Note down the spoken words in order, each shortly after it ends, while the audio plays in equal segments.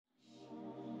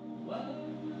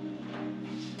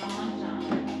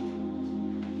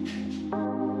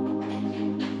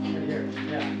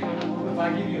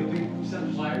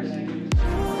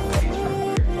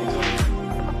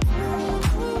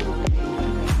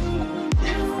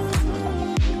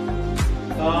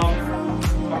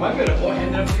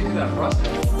definitely do that rust.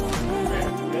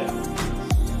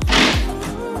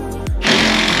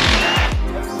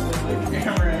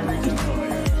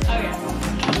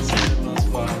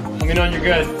 Let me know when you're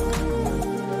good.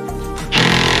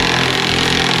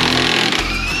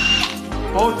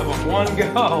 Both of them, one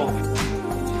go.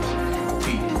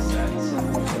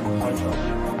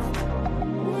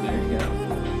 There you go.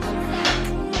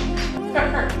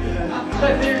 I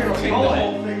think you're gonna take the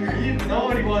whole finger.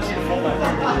 Nobody wants you to hold that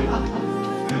finger, dude.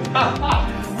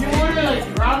 You want to like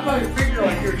grab my finger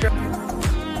like you're trying.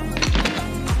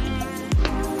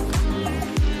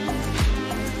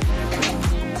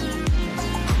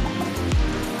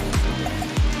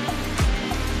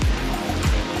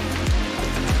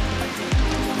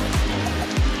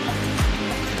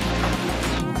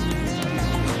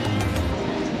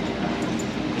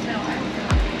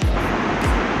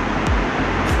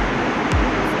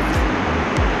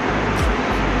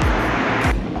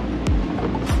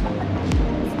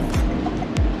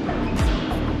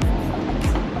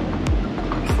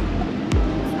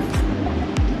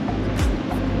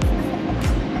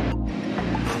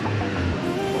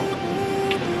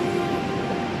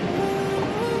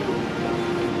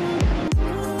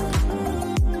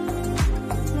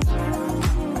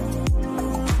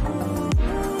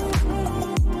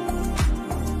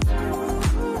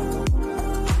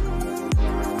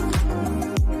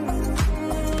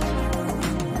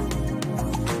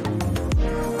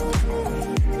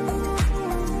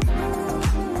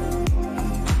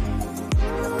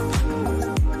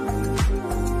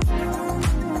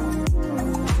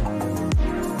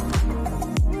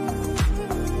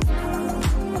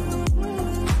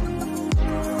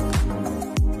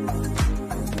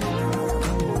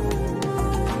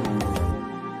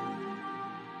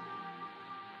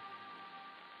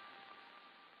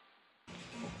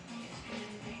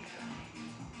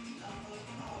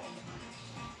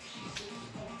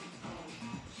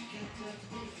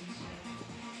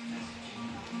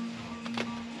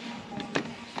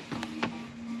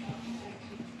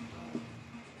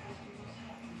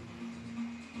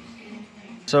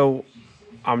 So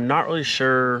I'm not really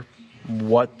sure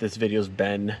what this video's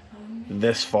been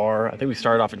this far. I think we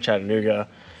started off in Chattanooga,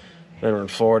 then we're in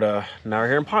Florida, now we're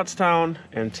here in Pottstown,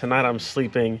 and tonight I'm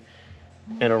sleeping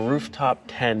in a rooftop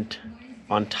tent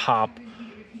on top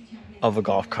of a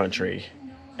golf country,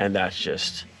 and that's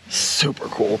just super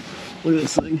cool. Look at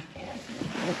this thing.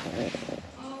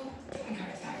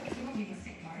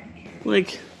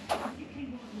 Like,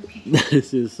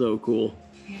 this is so cool.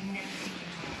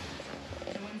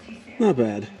 Not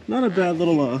bad. Not a bad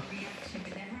little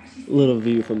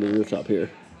view from the rooftop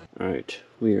here. All right,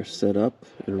 we are set up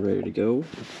and ready to go.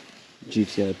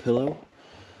 GTI pillow.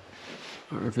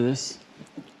 All right for this.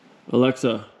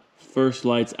 Alexa, first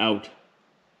lights out.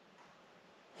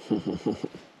 All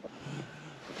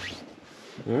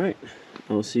right,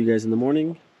 I'll see you guys in the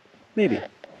morning, maybe.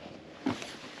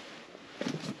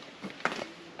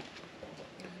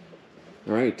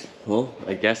 All right, well,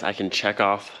 I guess I can check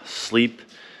off sleep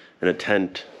in a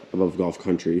tent above golf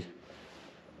country.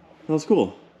 That was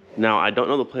cool. Now, I don't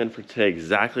know the plan for today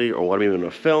exactly or what I'm even gonna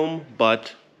film,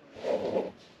 but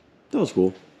that was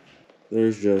cool.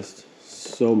 There's just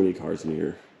so many cars in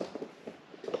here.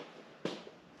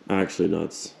 Actually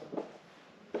nuts.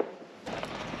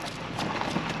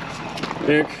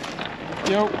 Eric.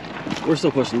 Yo. We're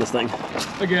still pushing this thing.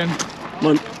 Again. Come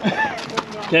on.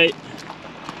 Okay.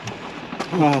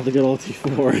 Wow, the good old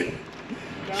T4.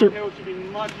 Downhill should be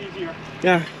much easier.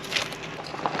 Yeah.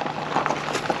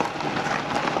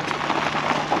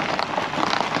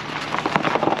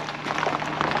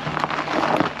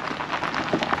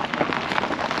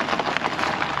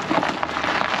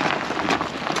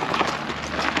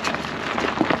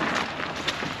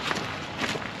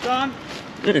 Done?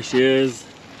 There she is.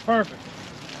 Perfect.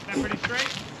 Is that pretty straight?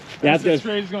 Yeah, that's good. As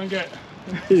straight as gonna get.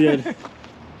 He's good.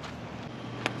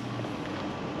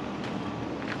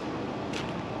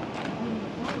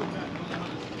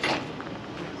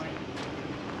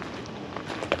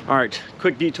 All right,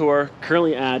 quick detour.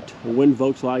 Currently at Win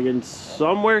Volkswagen,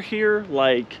 somewhere here,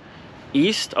 like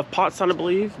east of Pottstown, I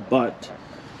believe. But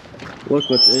look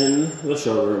what's in the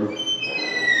showroom.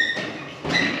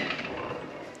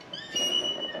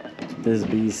 This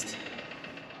beast.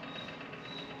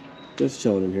 Just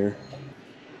chilling in here.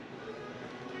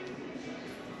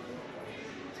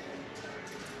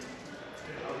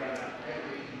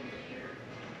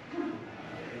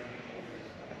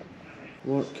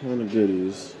 What kind of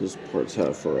goodies does parts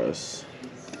have for us?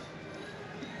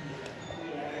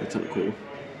 That's kind of cool.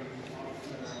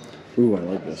 Ooh, I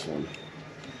like this one.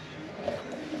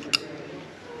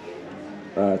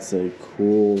 That's a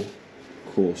cool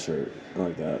cool shirt. I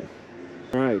like that.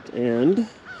 All right, and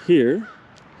here is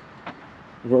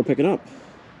what we're picking up.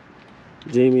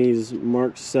 Jamie's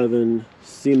Mark 7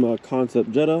 SEMA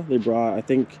Concept Jetta. They brought, I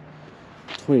think,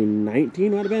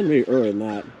 2019 might have been, maybe earlier than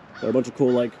that. But a bunch of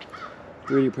cool, like,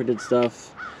 3D printed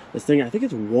stuff. This thing, I think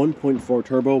it's 1.4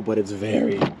 turbo, but it's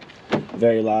very,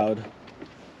 very loud.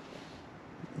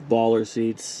 Baller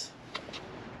seats.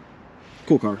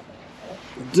 Cool car.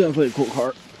 Definitely a cool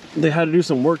car. They had to do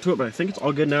some work to it, but I think it's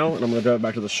all good now, and I'm gonna drive it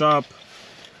back to the shop,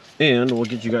 and we'll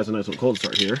get you guys a nice little cold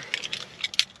start here.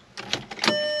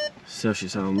 See how she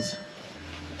sounds.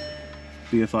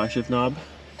 BFI shift knob.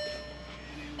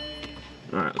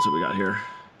 All right, that's what we got here.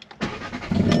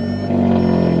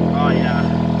 Oh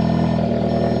yeah.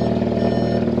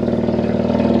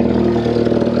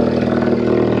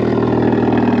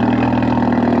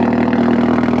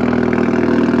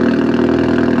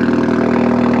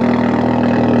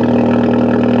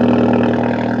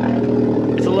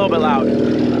 It's a little bit loud.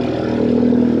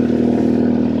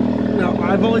 Now,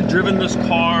 I've only driven this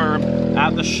car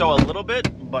at the show a little bit,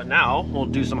 but now we'll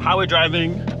do some highway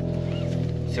driving.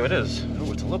 See how it is.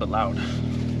 Oh, it's a little bit loud.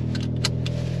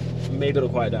 Maybe it'll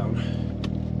quiet down.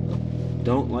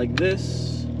 Don't like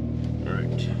this. All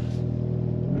right.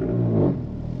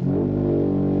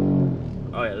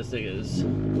 Oh yeah, this thing is a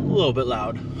little bit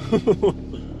loud.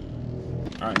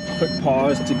 All right, quick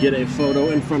pause to get a photo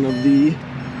in front of the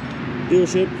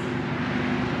dealership.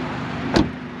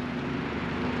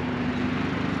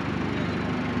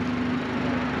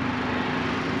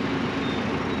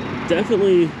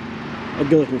 Definitely a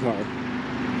good looking car.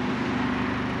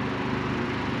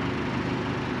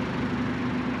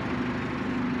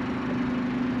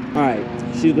 Alright,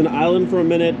 she's been idling for a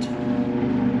minute.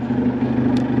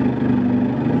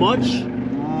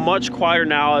 Much quieter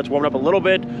now. It's warmed up a little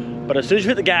bit, but as soon as you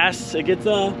hit the gas, it gets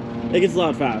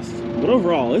loud fast. But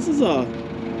overall, this is a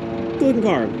good looking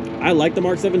car. I like the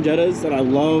Mark 7 Jettas, and I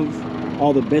love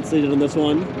all the bits they did on this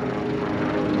one.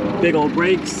 Big old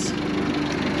brakes.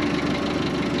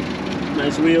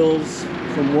 Nice wheels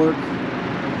from work.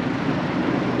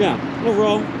 Yeah,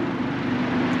 overall,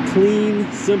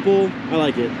 clean, simple. I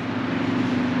like it.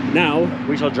 Now,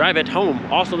 we shall drive it home.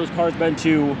 Also, this car's been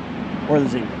to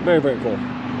Orleans. Very, very cool.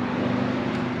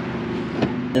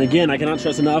 And again, I cannot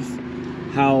stress enough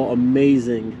how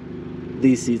amazing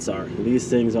these seats are. These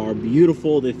things are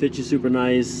beautiful. They fit you super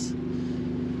nice.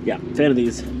 Yeah, fan of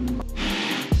these.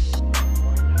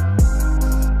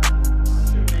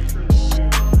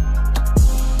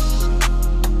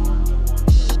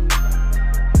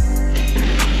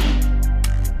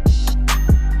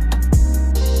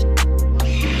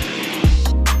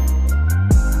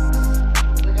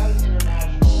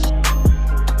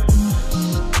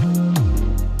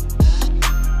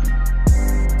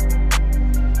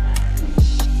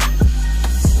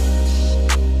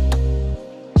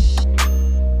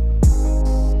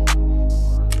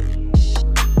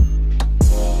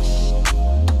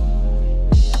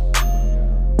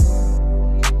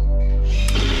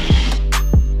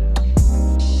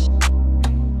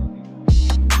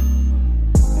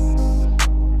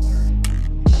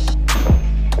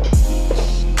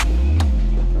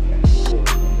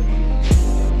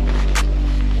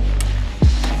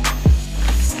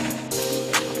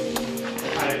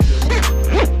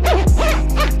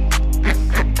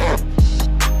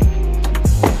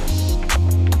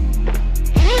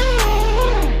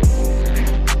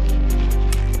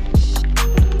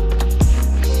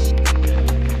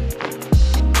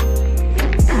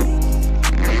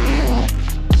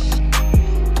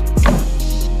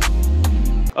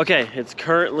 Okay, it's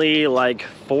currently like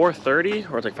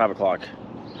 4:30, or it's like 5 o'clock.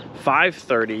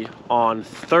 5:30 on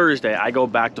Thursday. I go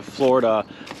back to Florida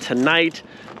tonight.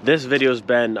 This video's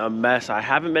been a mess. I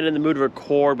haven't been in the mood to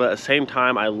record, but at the same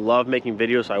time, I love making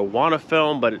videos, so I want to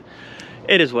film, but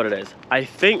it is what it is. I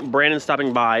think Brandon's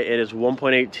stopping by. It is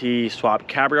 1.8T swap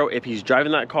Cabrio if he's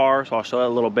driving that car, so I'll show that a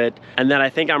little bit. And then I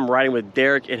think I'm riding with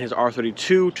Derek in his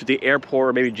R32 to the airport,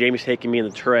 or maybe Jamie's taking me in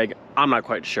the Touareg. I'm not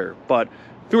quite sure, but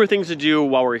fewer things to do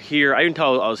while we're here. I didn't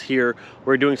tell I was here.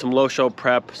 We're doing some low show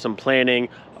prep, some planning,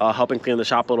 helping clean the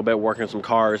shop a little bit, working on some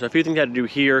cars. A few things I had to do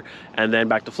here, and then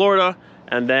back to Florida.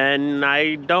 And then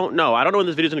I don't know when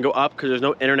this video's gonna go up because there's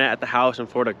no internet at the house in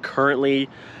Florida currently.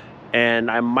 And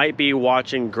I might be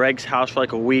watching Greg's house for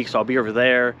like a week, so I'll be over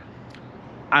there.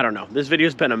 I don't know. This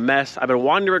video's been a mess. I've been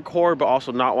wanting to record, but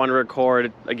also not wanting to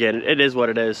record. Again, it is what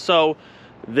it is. So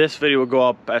this video will go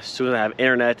up as soon as I have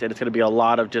internet, and it's gonna be a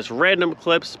lot of just random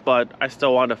clips, but I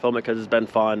still wanted to film it because it's been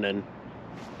fun, and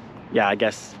yeah, I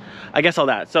guess all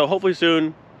that. So hopefully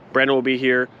soon, Brandon will be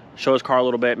here. show his car a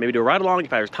little bit, maybe do a ride along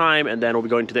if I have time, and then we'll be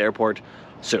going to the airport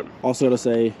soon. Also gotta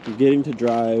say, getting to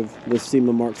drive this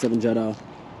SEMA Mark 7 Jetta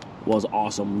was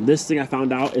awesome. This thing I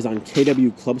found out is on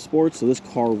KW Club Sports, so this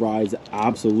car rides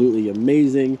absolutely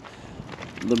amazing.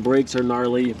 The brakes are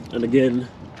gnarly, and again,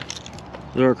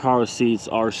 their car seats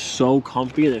are so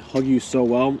comfy and they hug you so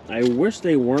well. I wish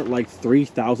they weren't like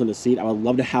 $3,000 a seat. I would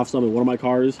love to have some in one of my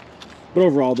cars, but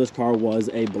overall this car was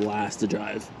a blast to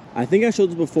drive. I think I showed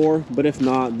this before, but if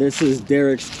not, this is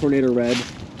Derek's Tornado Red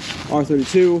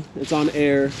R32. It's on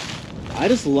air. I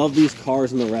just love these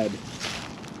cars in the red.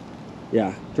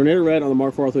 Yeah, Tornado Red on the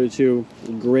Mark IV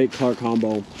R32, great color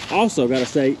combo. Also, gotta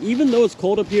say, even though it's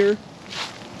cold up here,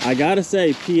 I gotta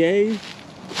say, PA,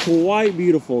 quite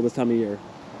beautiful this time of year.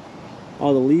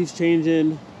 All the leaves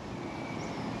changing.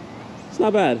 It's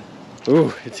not bad.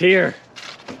 Ooh, it's here.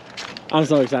 I'm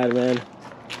so excited, man.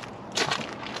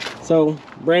 So,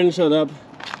 Brandon showed up.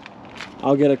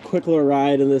 I'll get a quick little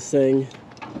ride in this thing.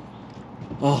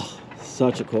 Oh,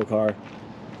 such a cool car.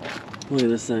 Look at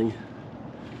this thing.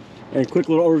 And quick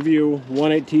little overview,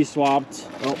 1.8T swapped.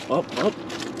 Oh.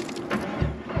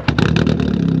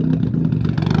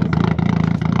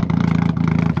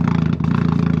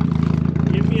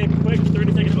 Give me a quick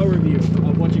 30-second overview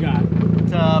of what you got.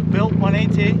 It's built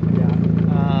 1.8T,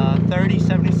 Yeah.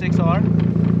 3076R.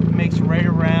 Makes right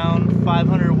around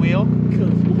 500 wheel.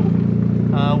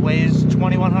 Weighs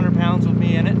 2,100 pounds with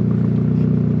me in it.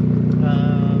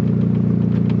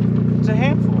 It's a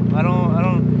handful.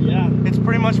 Yeah. It's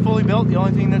pretty much fully built. The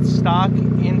only thing that's stock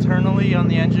internally on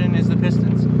the engine is the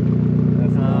pistons.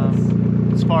 That's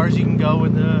nice. As far as you can go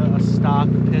with a stock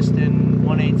piston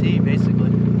 1.8T,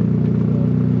 basically.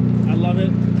 I love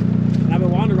it. I've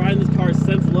been wanting to ride in this car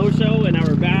since Low Show, and now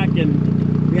we're back,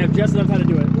 and we have just enough time to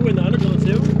do it. Ooh, and the underglow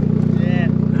too. Yeah.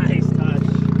 Nice touch.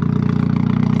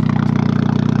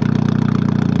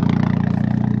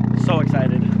 So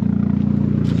excited.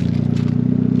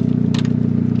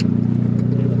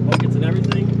 And the buckets and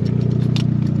everything.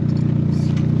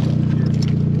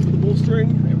 The bolstering.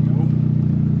 There we go.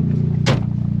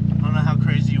 I don't know how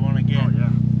crazy you want to get. Oh yeah.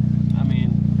 I mean,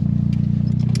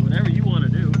 whatever you want to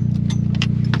do.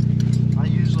 I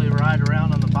usually ride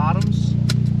around on the bottoms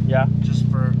Yeah. just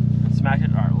for... Smack it.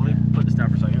 All right. Let me put this down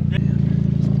for a second.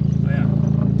 Oh yeah.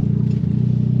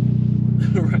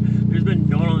 There's been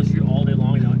no one on the street all day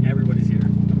long. Now everybody's here.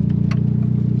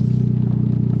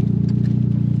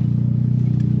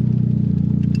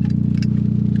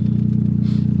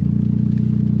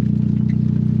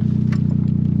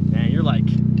 Man, you're like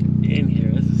in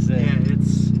here. This is sick. Yeah,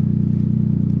 it's...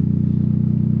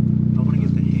 I want to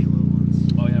get the Halo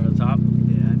ones. Oh yeah, over the top.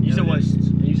 Yeah, You said what?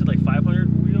 You said like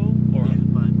 500 wheel or Yeah,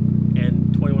 but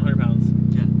and 2,100 pounds.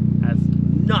 yeah. That's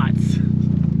nuts.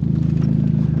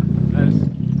 That is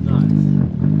nuts.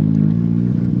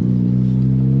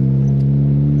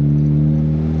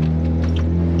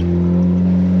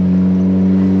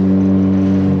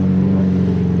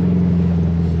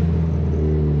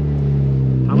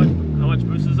 How much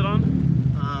boost is it on?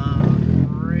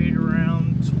 Right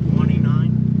around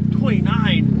 29.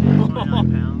 29.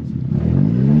 29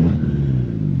 pounds.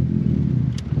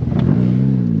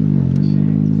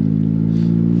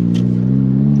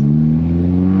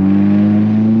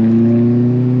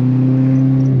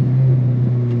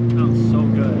 Sounds so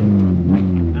good.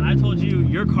 And I told you,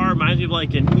 your car reminds me of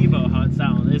like an Evo, how it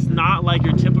sounds. It's not like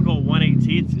your typical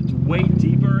 1.8T. It's way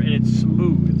deeper and it's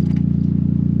smooth.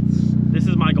 This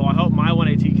is my goal. I hope my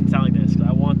 1.8T can sound like this, because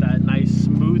I want that nice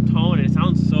smooth tone, and it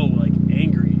sounds so like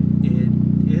angry.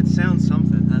 It sounds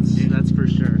something. That's for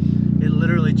sure. It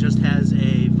literally just has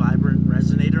a vibrant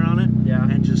resonator on it. Yeah.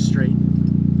 And just straight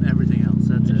everything else.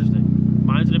 That's it. Interesting.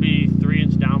 Mine's gonna be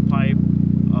 3-inch downpipe,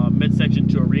 midsection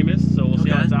to a Remus, so we'll see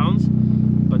how Okay. it sounds.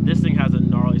 But this thing has a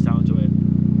gnarly sound to it.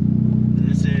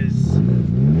 This is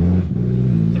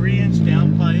 3-inch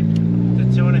downpipe to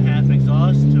 2.5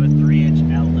 exhaust to a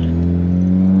 3-inch outlet.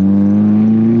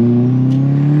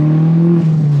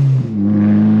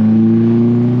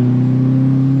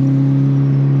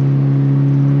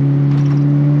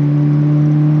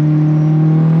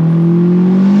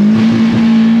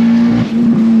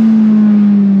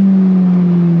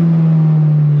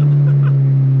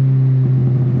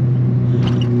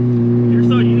 You're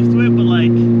so used to it, but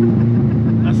like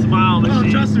a smile machine.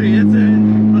 Oh, trust me, it's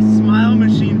a smile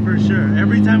machine for sure.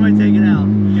 Every time I take it out,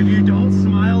 if you don't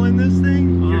smile in this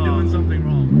thing, you're doing something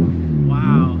wrong.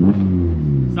 Wow.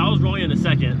 So I was rolling in a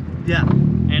second, Yeah,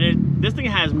 and this thing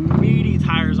has meaty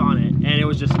tires on it, and it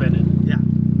was just spinning. yeah.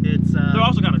 It's They're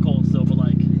also kind of cold still, but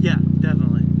like, yeah,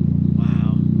 definitely.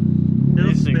 wow. It'll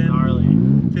This thing's spin gnarly.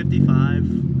 55,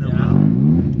 no Yeah. problem.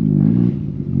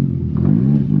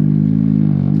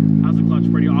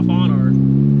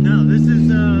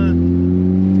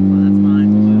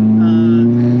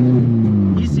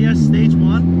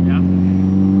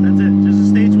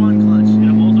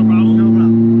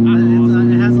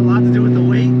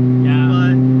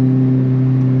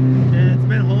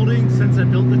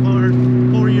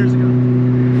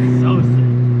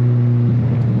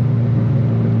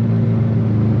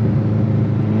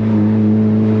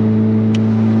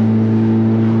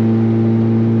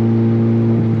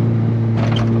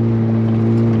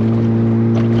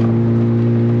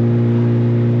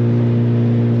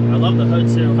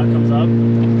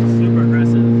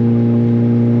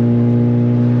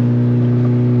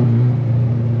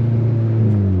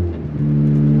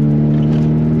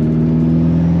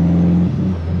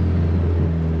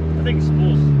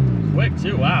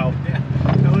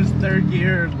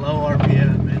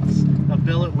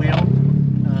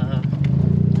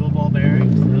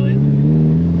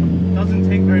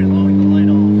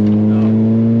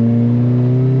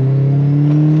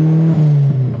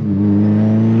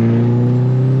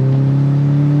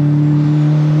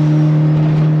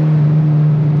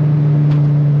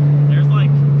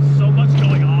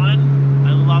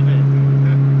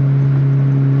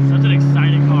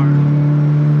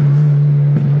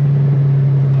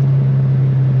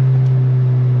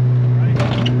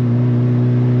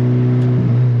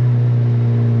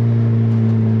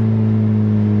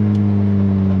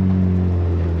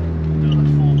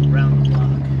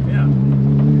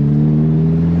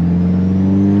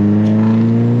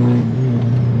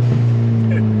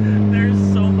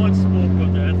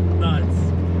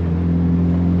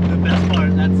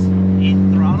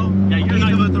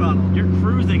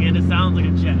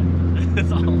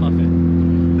 It's all of it.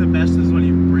 The best is when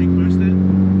you brake boost it.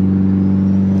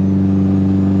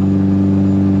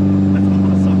 That's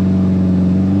awesome.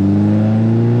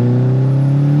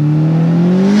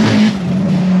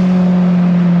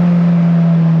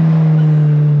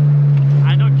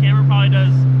 I know camera probably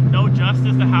does no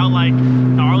justice to how like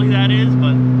gnarly that is,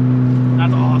 but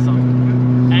that's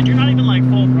awesome. And you're not even like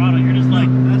full throttle, you're just like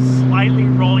slightly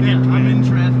rolling into I'm it. in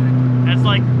traffic. It's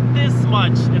like this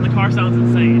much, and the car sounds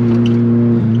insane.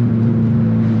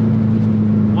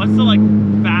 What's the like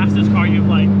fastest car you've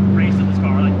like raced in this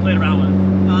car, like played around with?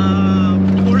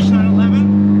 Porsche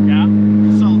 911. Yeah.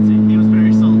 Salty. He was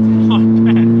very salty. Oh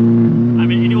man. I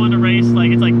mean, anyone to race,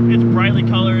 like it's brightly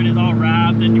colored, it's all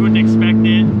wrapped, and you wouldn't expect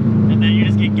it, and then you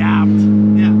just get gapped.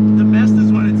 Yeah. The best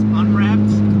is when it's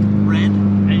unwrapped, red,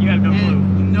 And you have no clue.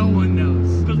 and no one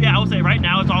knows. Because yeah, I would say right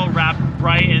now it's all wrapped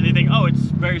bright, and they think, oh, it's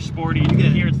very sporty. You Yeah.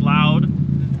 can hear it's loud.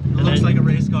 It looks like a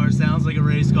race car, sounds like a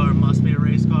race car, must be a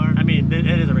race car. I mean, it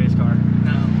is a race car.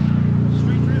 No.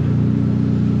 Street driven.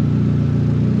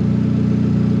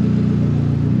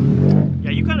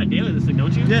 Yeah, you kind of daily this thing,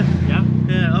 don't you? Yeah. Yeah.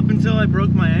 Yeah, up until I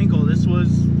broke my ankle, this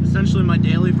was essentially my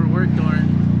daily for work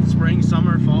during spring,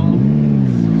 summer, fall.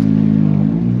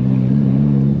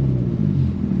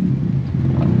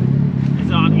 Is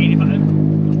it on 85?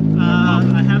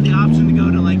 I have the option to go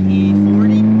to like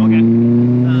E40. Okay.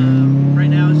 Right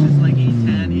now it's just like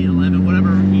E10, E11, whatever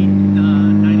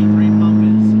E93 pump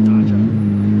is. Gotcha.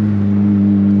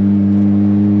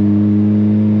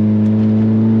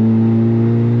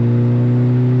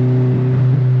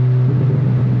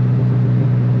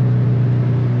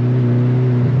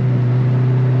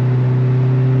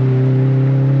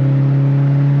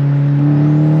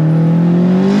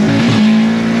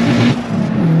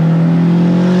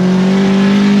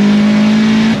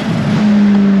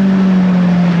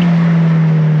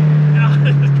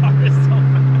 This car is so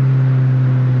fast.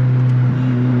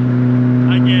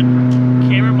 Again,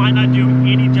 camera might not do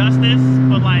any justice,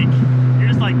 but like you're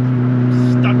just like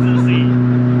stuck to the seat.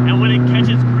 And when it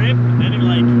catches grip, then it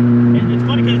like it's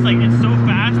funny because it's like it's so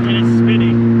fast and it's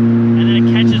spinning, and then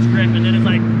it catches grip, and then it's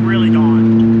like really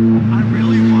gone.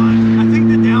 I think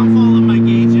the downfall of my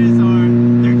gauges are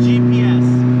their GPS.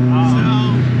 Oh.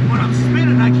 So when I'm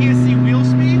spinning, I can't see wheel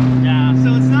speed. Yeah.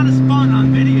 So it's not as fun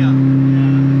on video.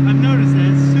 I've noticed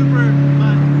that. It's super,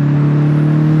 but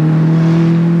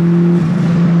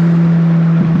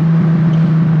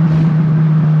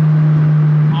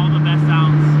All the best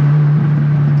sounds.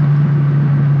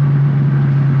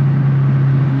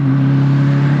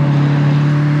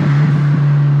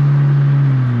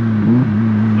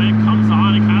 When it comes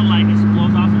on, it kind of like just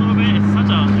blows off a little bit. It's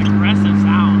such an aggressive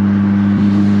sound.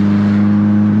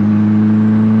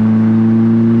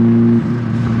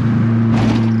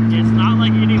 It's not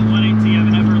like any 180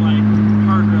 I've ever like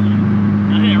heard really.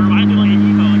 I think it reminds me of like an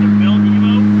Evo, like a built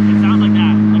Evo. It sounds like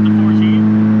that, like the 4G.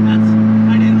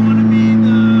 I didn't want to be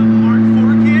the Mark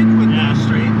IV kid with Yeah. the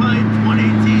straight pipe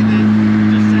 118 that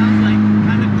just sounds like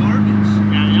kind of garbage.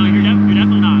 Yeah, no, you're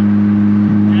definitely not.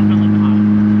 Definitely not.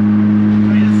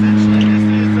 I mean, essentially, this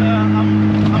is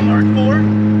a Mark IV.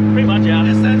 Pretty much, yeah.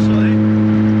 Essentially,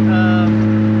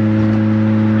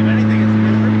 if anything, it's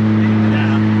newer,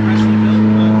 freshly built.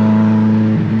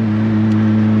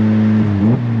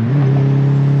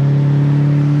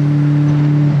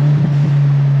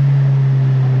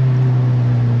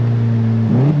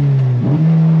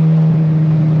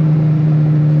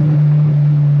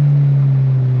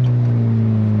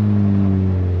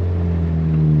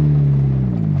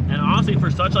 And honestly, for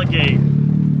such like a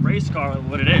race car,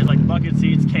 what it is, like bucket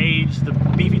seats, cage, the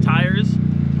beefy tires,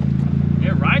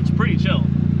 it rides pretty chill.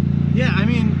 Yeah, I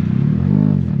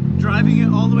mean, driving it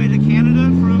all the way to Canada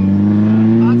from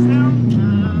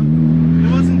Pottstown,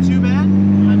 it wasn't too bad.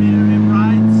 I mean, it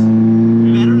rides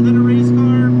better than a race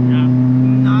car. Yeah.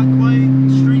 Not quite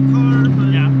street car,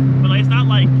 but Yeah. But like, it's not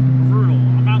like brutal.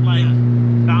 I'm not like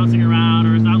bouncing around,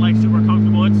 or it's not like super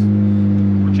comfortable.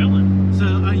 We're chilling. So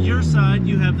on your side,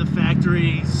 you have the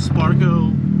factory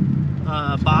Sparco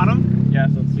bottom. Yeah,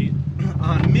 so seat.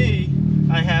 On me,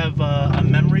 I have a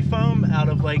memory foam out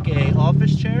of like a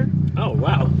office chair. Oh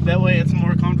wow. That way it's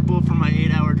more comfortable for my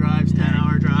 8-hour drives,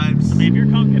 10-hour drives. I mean,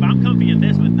 if I'm comfy in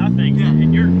this with nothing, Yeah.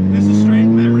 and you're This is straight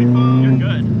memory foam. you're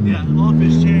good. Yeah,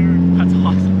 office chair. That's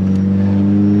awesome.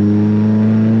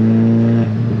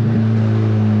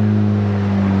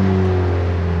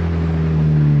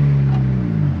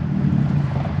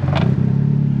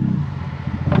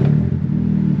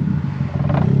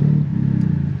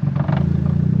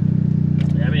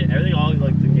 Yeah, I mean, everything all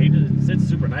like the gauges sits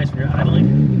super nice when you're idling.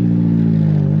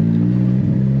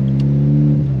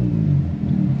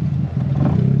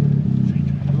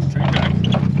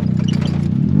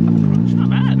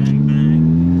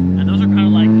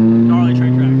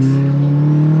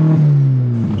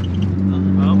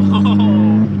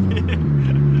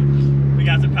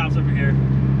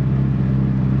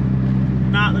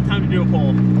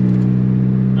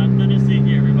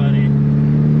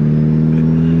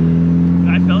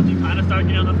 started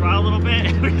getting on the throttle a little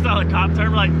bit. We saw the cop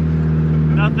turn, we're like,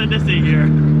 nothing to see here.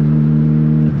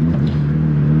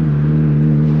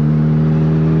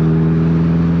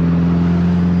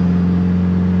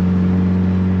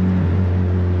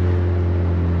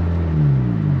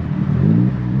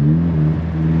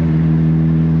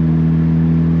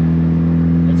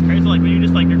 It's crazy, like when you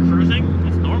just like you're cruising,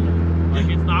 it's normal. Like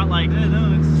it's not like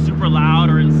it's super loud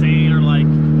or insane or like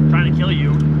trying to kill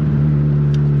you.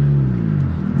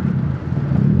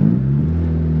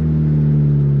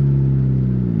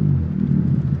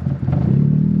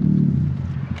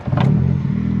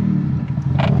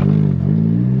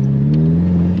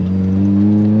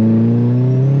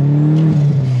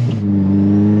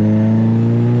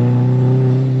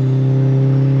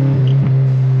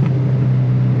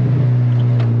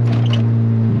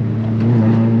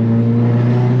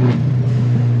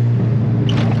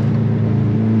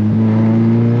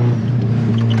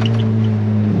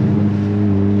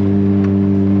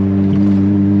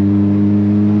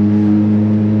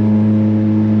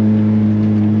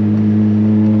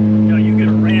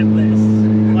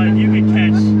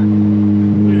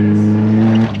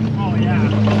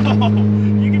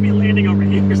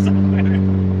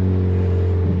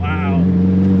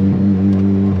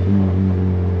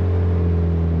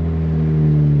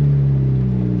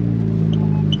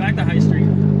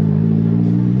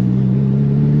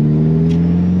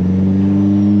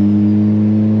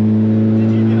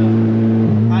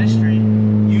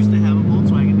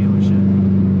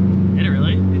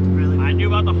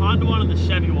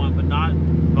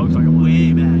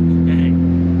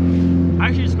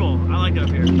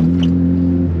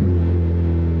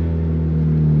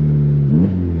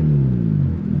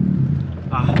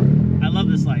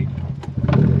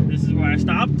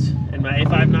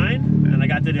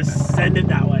 Send it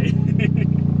that way.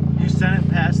 You sent it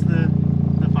past the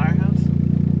firehouse?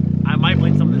 I might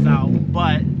blink some of this out,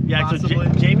 but yeah, so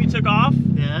Jamie took off.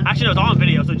 Yeah. Actually, no, it's all on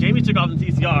video. So Jamie took off in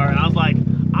TCR, and I was like,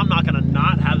 I'm not gonna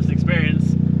not have this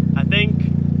experience. I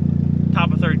think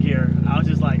top of third gear. I was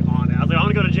just like on it. I was like, I'm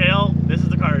gonna go to jail. This is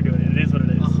the car to do it. It is what it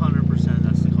is. 100%.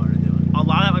 That's the car to do it. A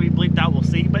lot of that might be bleeped out. We'll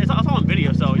see, but it's all on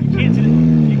video, so you can't see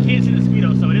the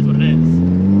speedo. So it is what it is.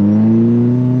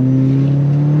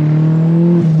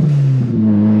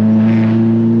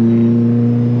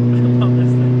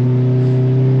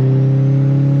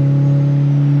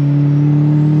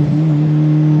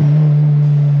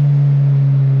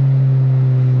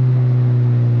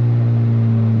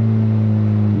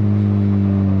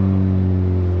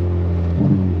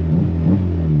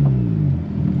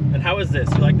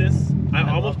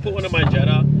 Put one in my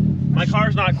Jetta. My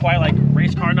car's not quite like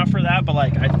race car enough for that, but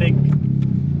like I think.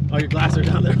 Oh, your glasses are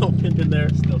down there, all pinned in there.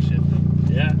 Still shifting.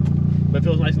 Yeah, but it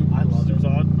feels nice and I love it.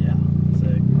 on. Yeah.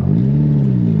 Sick.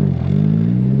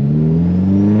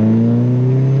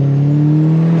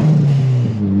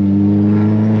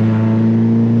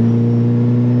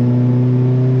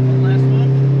 Last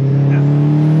one.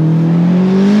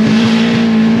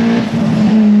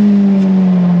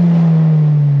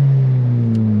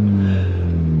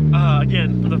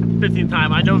 Again, for the 15th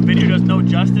time, I know video does no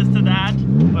justice to that,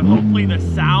 but hopefully the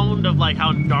sound of like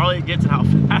how gnarly it gets and how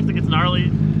fast it gets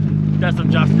gnarly does some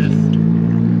justice.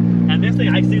 And this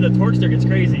thing, I see the Torquester gets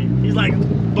crazy. He's like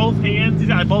both hands, he's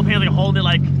got both hands like holding it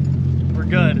like we're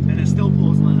good. And it still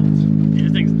pulls left. Dude,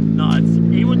 this thing's nuts.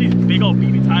 Even with these big old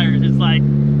BB tires, it's like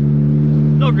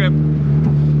no grip.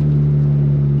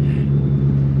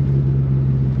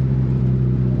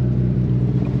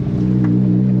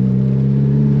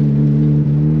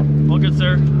 Good,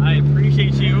 sir. I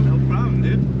appreciate you. No problem,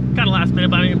 dude. Kind of last minute,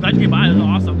 but I mean, glad you came by. This is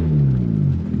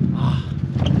awesome. Oh,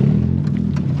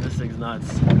 this thing's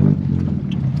nuts.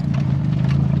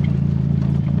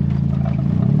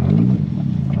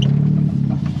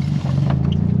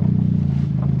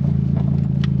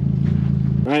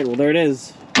 All right, well, there it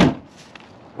is.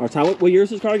 Our time. What year is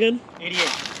this car again? 88.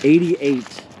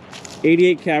 88.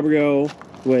 88 Cabrio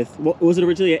with, what was it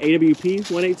originally, an AWP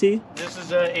 180T? This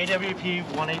is a AWP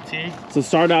 180T. So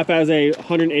started off as a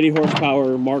 180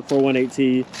 horsepower Mark IV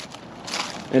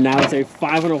 180T, and now it's a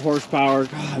 500 horsepower.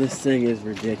 God, this thing is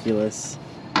ridiculous.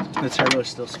 The turbo's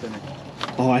still spinning.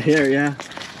 Oh, I hear it, yeah.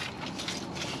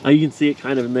 Oh, you can see it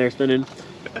kind of in there spinning.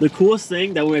 The coolest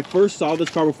thing that when I first saw this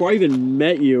car, before I even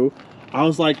met you, I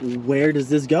was like, where does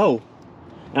this go?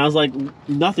 And I was like,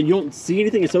 nothing. You don't see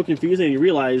anything. It's so confusing. And you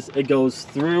realize it goes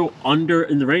through, under,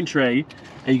 in the rain tray.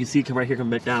 And you can see it come right here, come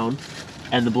back down.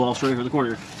 And the blow straight from the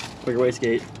corner. Like your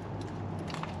wastegate.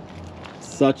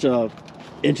 Such a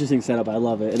interesting setup. I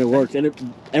love it. And it works. And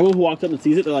everyone who walks up and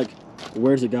sees it, they're like,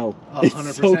 where does it go? 100%.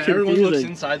 It's so Everyone looks confusing.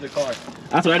 inside the car.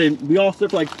 That's what I did. We all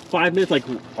stood for like 5 minutes. Like,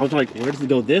 I was like, where does it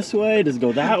go this way? Does it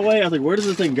go that way? I was like, where does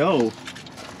this thing go?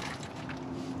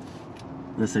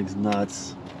 This thing's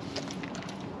nuts.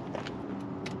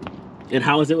 And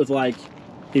how is it with like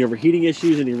any overheating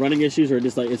issues, any running issues, or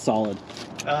just like it's solid?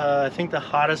 I think the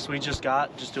hottest we just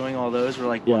got, just doing all those, were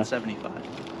like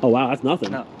 175. Oh wow, that's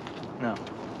nothing. No.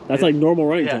 That's like normal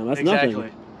running time. That's exactly.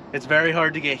 nothing. It's very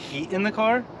hard to get heat in the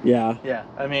car. Yeah. Yeah,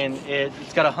 I mean,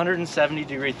 it's got a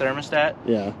 170-degree thermostat.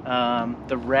 Yeah.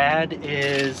 The rad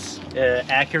is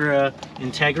Acura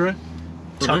Integra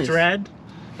tucked nice. rad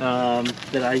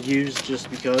that I use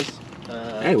just because.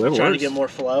 Hey, whatever trying to works. get more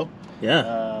flow.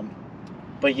 Yeah.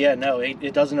 But yeah, no,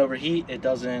 it doesn't overheat. It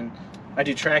doesn't. I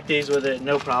do track days with it,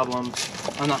 no problem.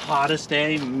 On the hottest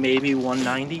day, maybe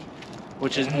 190,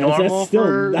 which is normal that's still,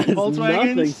 for that's Volkswagens.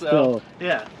 nothing So, still.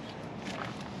 yeah.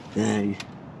 Dang.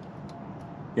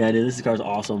 Yeah, dude, this car's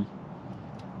awesome.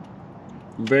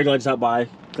 I'm very glad you stopped by.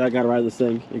 Glad I got to ride this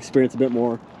thing, experience a bit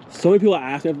more. So many people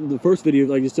asked me after the first video,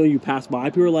 like just so you pass by,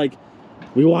 people were like,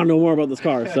 we want to know more about this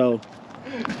car. So,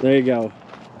 there you go.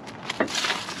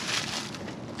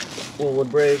 Full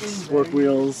wood brakes, work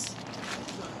wheels.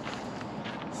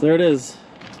 So there it is.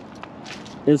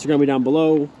 Instagram will be down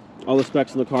below. All the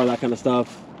specs of the car, that kind of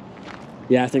stuff.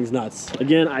 Yeah, this thing's nuts.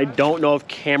 Again, I don't know if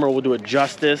camera will do it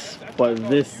justice, but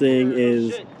this thing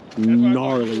is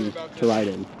gnarly to ride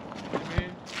in.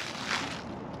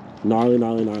 Gnarly,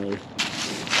 gnarly, gnarly.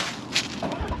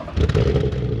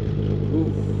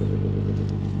 Ooh.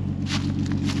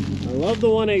 I love the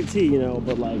 180, you know,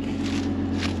 but like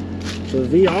the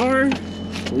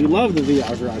VR, we love the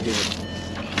VRs around here.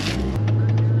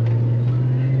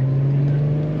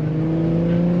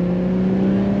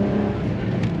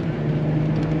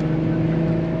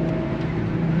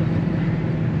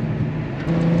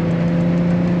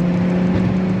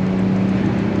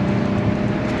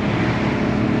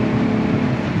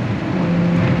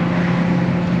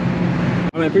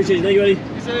 I appreciate it. Thank you,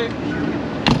 buddy. You say?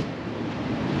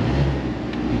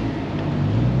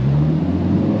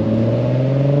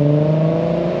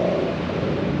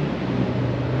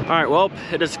 All right, well,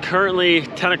 it is currently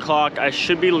 10 o'clock. I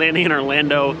should be landing in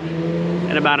Orlando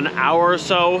in about an hour or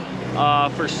so.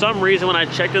 For some reason, when I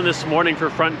checked in this morning for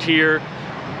Frontier,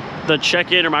 the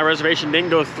check-in or my reservation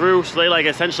didn't go through, so they like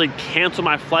essentially canceled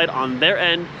my flight on their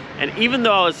end. And even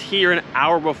though I was here an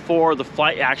hour before the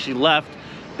flight actually left,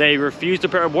 they refused to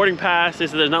print a boarding pass. They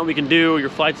said there's nothing we can do, your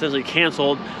flight's essentially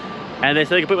canceled. And they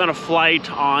said they could put me on a flight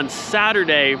on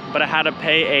Saturday, but I had to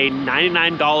pay a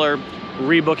 $99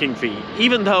 rebooking fee.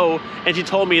 Even though, and she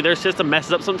told me their system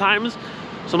messes up sometimes.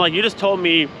 So I'm like, you just told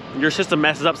me your system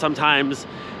messes up sometimes,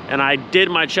 and I did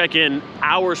my check-in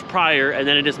hours prior, and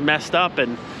then it just messed up,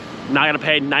 and now I gotta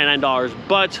pay $99.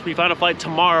 But we found a flight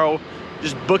tomorrow,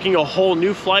 just booking a whole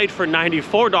new flight for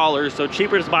 $94, so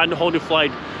cheaper just buying a whole new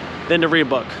flight than to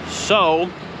rebook. So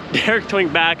Derek's coming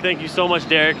back. Thank you so much,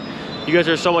 Derek. You guys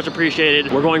are so much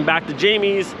appreciated. We're going back to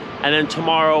Jamie's, and then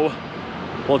tomorrow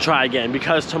we'll try again,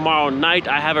 because tomorrow night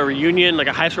I have a reunion, like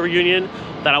a high school reunion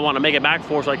that I want to make it back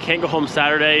for, so I can't go home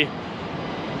Saturday.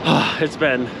 It's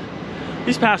been,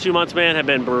 these past few months, man, have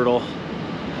been brutal,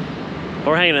 but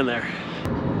we're hanging in there.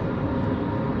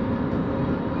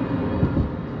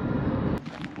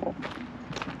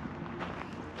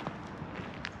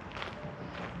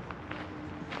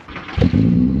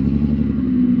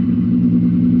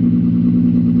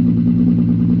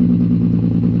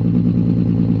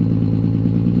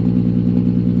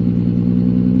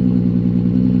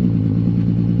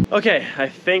 Okay, I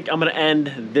think I'm gonna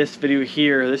end this video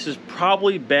here. This has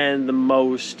probably been the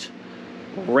most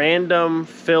random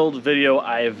filled video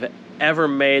I've ever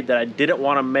made that I didn't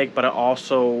want to make, but I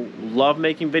also love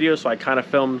making videos, so I kind of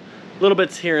filmed little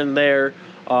bits here and there.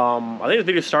 I think this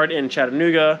video started in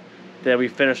Chattanooga, then we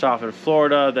finished off in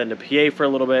Florida, then to PA for a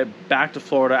little bit, back to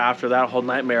Florida after that whole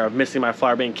nightmare of missing my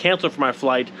flight, being canceled for my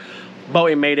flight, but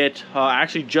we made it. I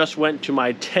actually just went to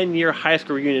my 10-year high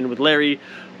school reunion with Larry.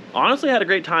 Honestly, I had a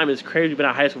great time. It's crazy. We've been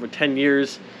at high school for 10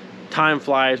 years. Time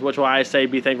flies, which is why I say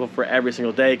be thankful for every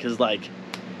single day, because like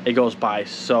it goes by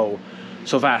so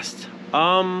fast.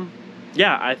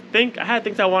 Yeah, I think I had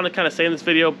things I want to kind of say in this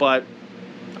video, but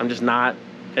I'm just not.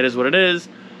 It is what it is.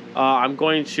 I'm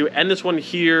going to end this one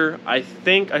here. I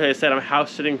think, like I said, I'm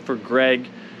house sitting for Greg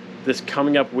this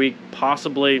coming up week,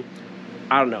 possibly.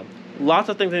 I don't know. Lots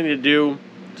of things I need to do.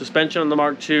 Suspension on the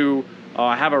Mark II.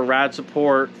 I have a rad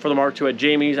support for the Mark II at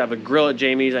Jamie's. I have a grill at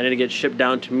Jamie's. I need to get shipped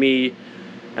down to me.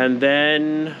 And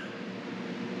then,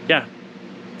 yeah,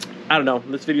 I don't know.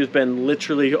 This video's been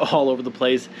literally all over the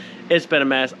place. It's been a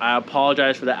mess. I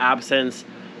apologize for the absence.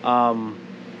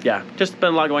 Yeah, just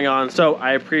been a lot going on. So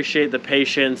I appreciate the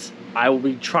patience. I will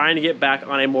be trying to get back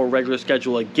on a more regular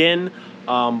schedule again.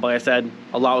 But like I said,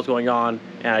 a lot was going on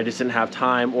and I just didn't have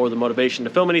time or the motivation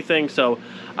to film anything. So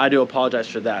I do apologize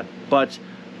for that. But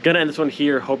gonna end this one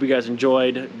here. Hope you guys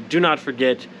enjoyed. Do not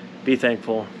forget, be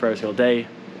thankful for every single day.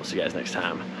 We'll see you guys next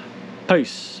time.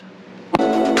 Peace.